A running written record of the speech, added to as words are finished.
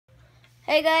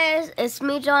Hey guys, it's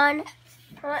me, John.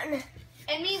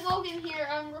 And me, Logan, here.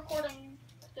 I'm recording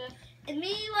this. And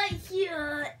me right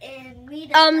here, and me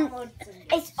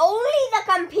It's only the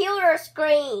computer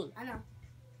screen. I know.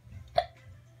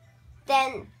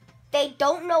 Then they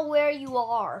don't know where you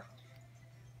are.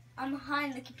 I'm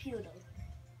behind the computer.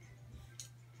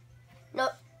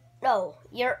 No,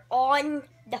 you're on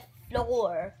the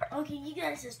floor. Okay, you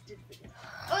guys just did it.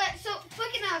 Okay, so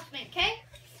quick announcement, okay?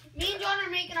 Me and John are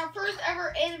making our first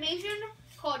ever animation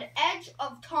called Edge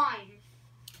of Time.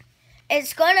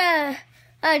 It's gonna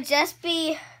just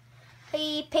be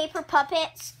the paper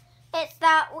puppets. It's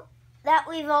that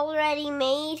we've already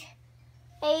made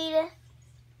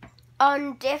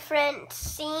on different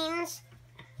scenes.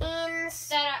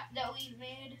 That we've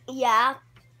made. Yeah,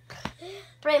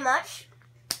 pretty much.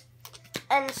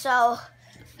 And so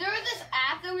there was this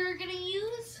app that we were gonna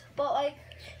use, but like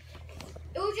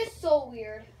it was just so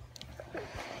weird.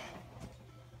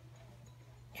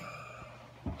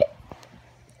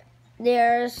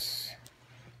 there's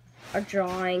a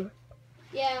drawing.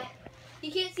 Yeah,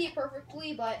 you can't see it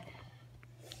perfectly, but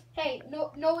hey,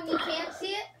 know when you can't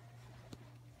see it?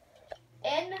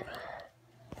 In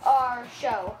our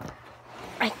show.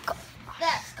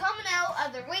 That's coming out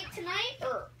either late tonight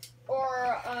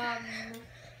or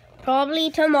Probably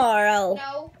tomorrow.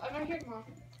 no, I'm not here tomorrow.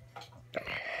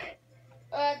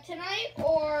 Tonight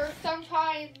or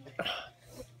sometime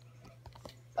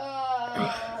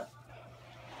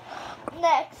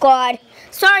next. God,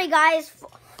 sorry guys,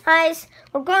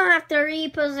 we're gonna have to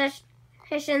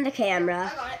reposition the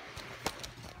camera. I got it.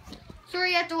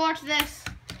 Sorry, you have to watch this.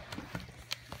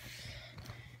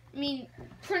 I mean,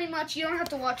 pretty much you don't have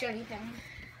to watch anything.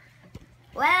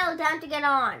 Well, time to get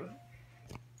on.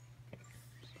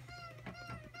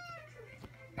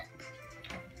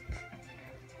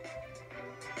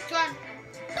 John,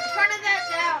 turn that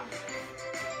down.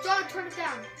 John, turn it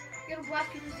down. You're gonna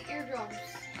blast people's eardrums.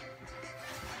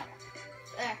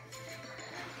 There.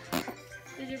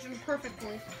 Position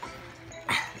perfectly.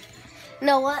 You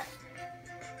know what?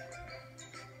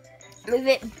 Move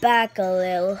it back a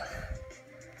little.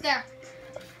 There.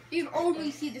 You can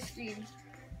only see the screen.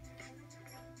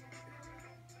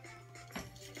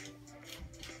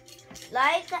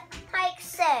 Like Mike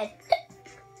said,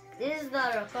 this is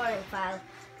the recording file.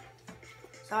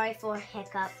 Sorry for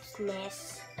hiccups,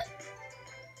 miss.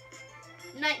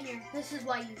 Nightmare. This is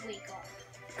why you wake up.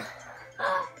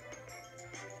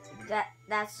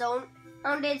 That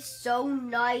sounded so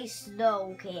nice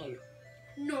though, Ken.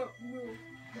 No.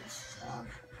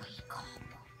 Wake up.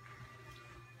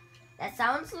 That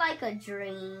sounds like a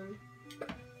dream.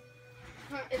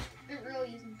 It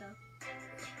really isn't though.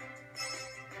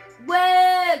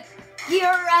 Wake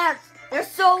your ass! They're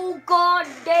so god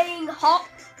dang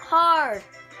hard.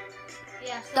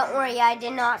 Yeah. Don't worry, I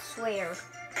did not swear.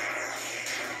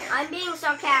 I'm being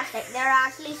sarcastic. They're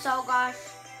actually so gosh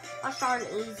darn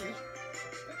easy.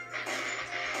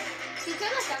 You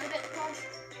turn that down a bit, Paul.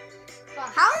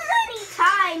 How many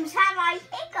times have I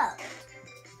hiccuped?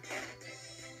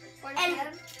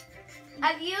 And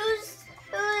I've used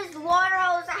water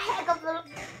hose a heck of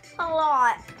a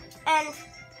lot. And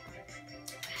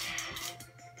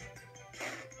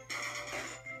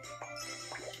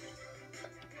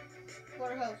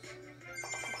water hose.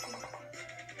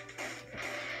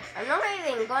 I'm not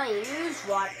even going to use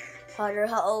water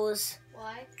hose.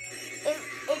 Why?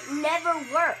 It never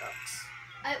works.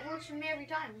 It works for me every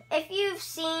time. If you've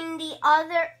seen the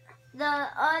other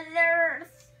 4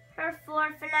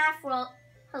 Fnaf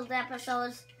World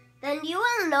episodes, then you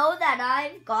will know that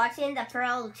I've gotten the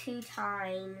pearl 2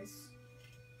 times.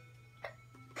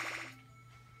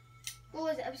 What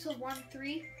was it, episode 1,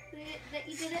 3 that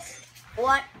you did it?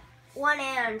 1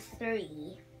 and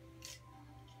 3.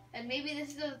 And maybe this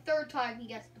is the 3rd time he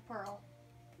gets the pearl.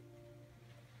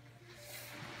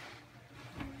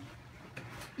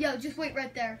 Yo, just wait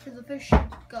right there, because the fish should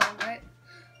go, right?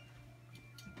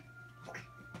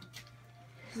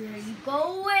 Here you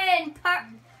go in.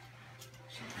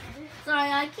 Sorry,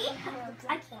 I keep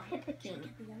picking.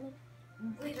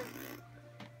 Later.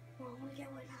 Well, I'm gonna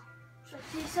get one now.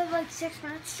 So you said like 6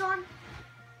 minutes, John?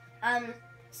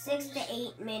 6 to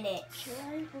 8 minutes. Should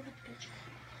I look at the picture?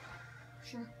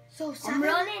 Sure. So 7? I'm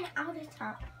running out of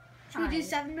time. Should we do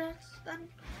 7 minutes then?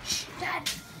 Shh, Dad!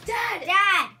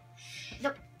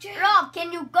 Rob,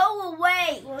 can you go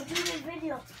away? We'll do the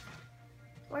video.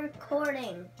 We're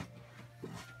recording.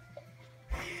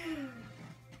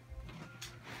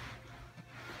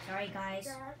 Sorry, guys.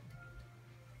 Dad.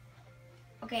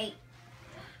 Okay,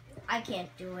 I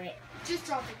can't do it. Just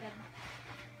drop it then.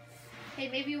 Hey,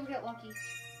 maybe we'll get lucky.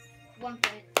 1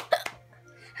 point.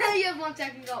 Hey, yo, have 1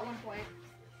 second, got 1 point.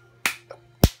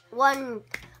 One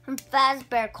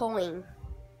Fazbear coin.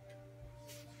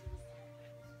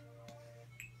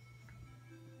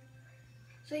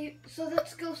 So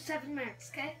let's go 7 minutes,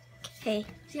 okay? Okay.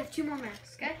 So you have 2 more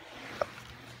minutes, okay?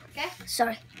 Okay?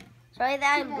 Sorry that 2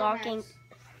 I'm more blocking minutes.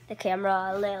 the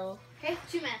camera a little. Okay,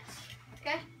 2 minutes.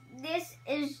 Okay? This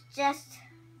is just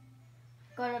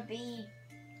gonna be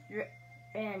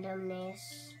randomness.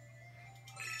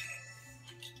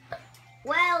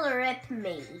 Well, rip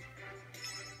me.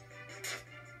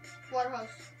 Water hose.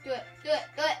 Do it. Do it.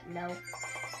 Do it. No.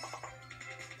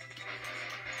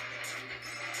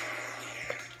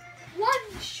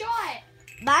 One shot.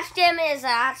 Bash Gym is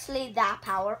actually that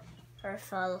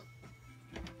powerful.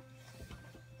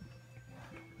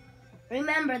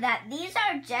 Remember that these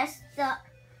are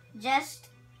just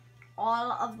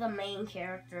all of the main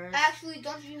characters. Actually,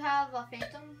 don't you have a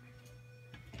phantom?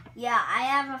 Yeah, I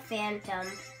have a phantom.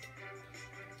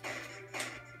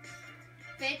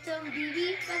 Phantom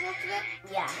BB by the looks of it?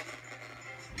 Yeah.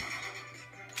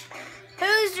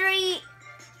 Who's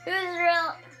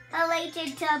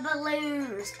related to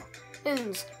balloons?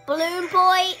 Balloon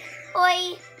boy,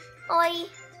 oi,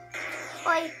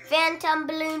 Phantom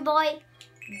Balloon Boy,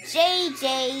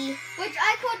 JJ, Which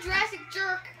I call Jurassic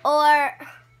Jerk. or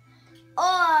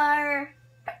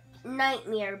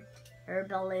Nightmare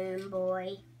Balloon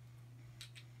Boy.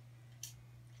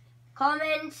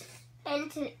 Comment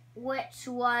into which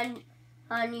one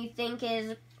you think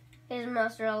is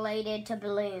most related to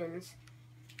balloons.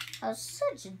 That was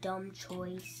such a dumb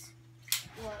choice.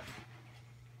 What?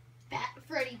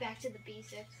 Freddy, back to the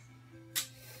basics.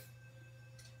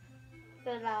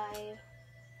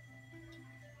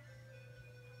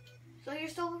 So you're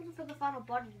still looking for the final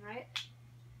button, right?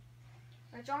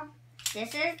 Right, John?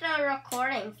 This is the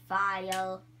recording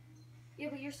file. Yeah,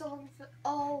 but you're still looking for...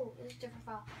 Oh, it's a different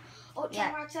file. Oh, John,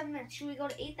 Yeah. we're at 7 minutes. Should we go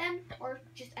to 8 then? Or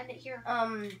just end it here?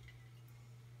 I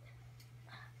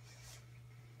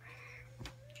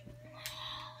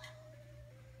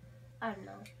don't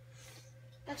know.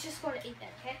 Let's just go to 8 then,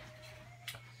 okay?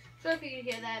 So if you can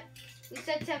hear that, we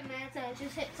said 7 minutes and it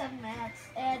just hit 7 minutes.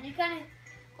 And you kind of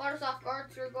caught us off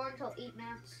guard, so we're going until 8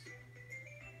 minutes.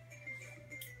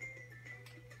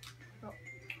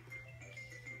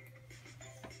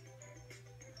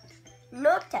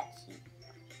 No touchy.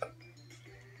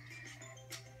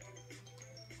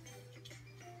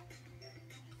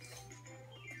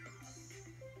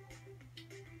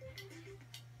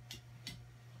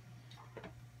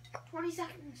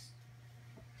 Seconds.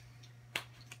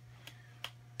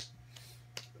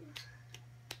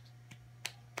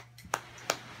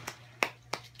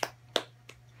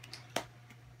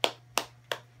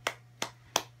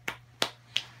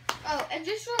 Oh, and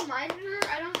just a reminder,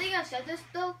 I don't think I said this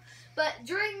though, but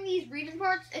during these reading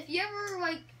parts, if you ever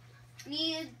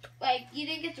you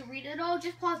didn't get to read it all,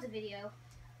 just pause the video.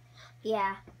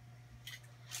 Yeah.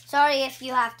 Sorry if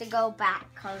you have to go back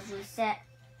because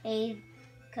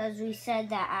we said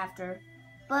that after.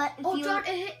 But if you John, it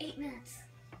hit 8 minutes.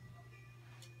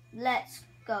 Let's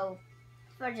go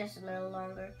for just a little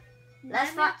longer. 9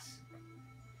 Let's minutes?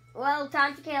 Well,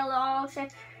 time to kill all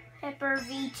Shipper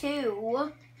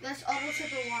V2. That's Auto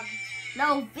Chipper 1.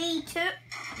 No, V2.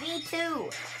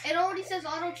 V2. It already says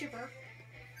Auto Chipper.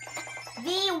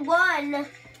 V1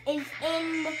 is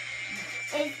in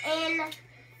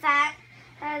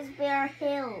Fazbear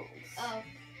Hills. Oh.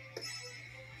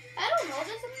 I don't know.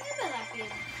 There's a name of that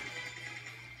game.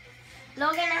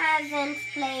 Logan hasn't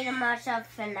played much of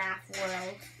Fnaf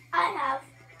World. I have.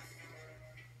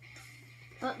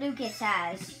 But Lucas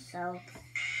has, so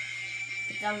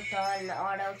he dumped on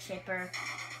Auto Chipper.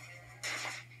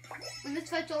 When this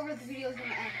fight's over, the video's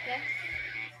gonna end, okay?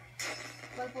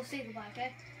 But we'll say goodbye,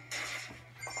 okay?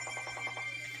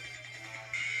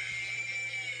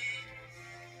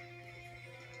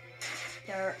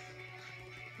 There.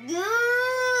 You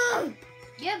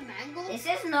have mango? This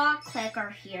is not Clicker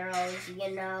Heroes,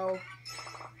 you know.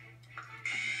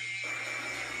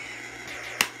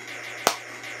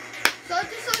 So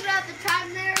just looking at the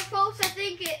time there, folks, I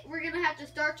think we're gonna have to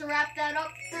start to wrap that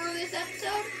up for this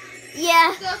episode.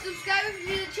 Yeah. So subscribe if you're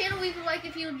new to the channel, leave a like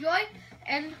if you enjoyed,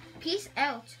 and peace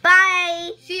out.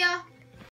 Bye. See ya.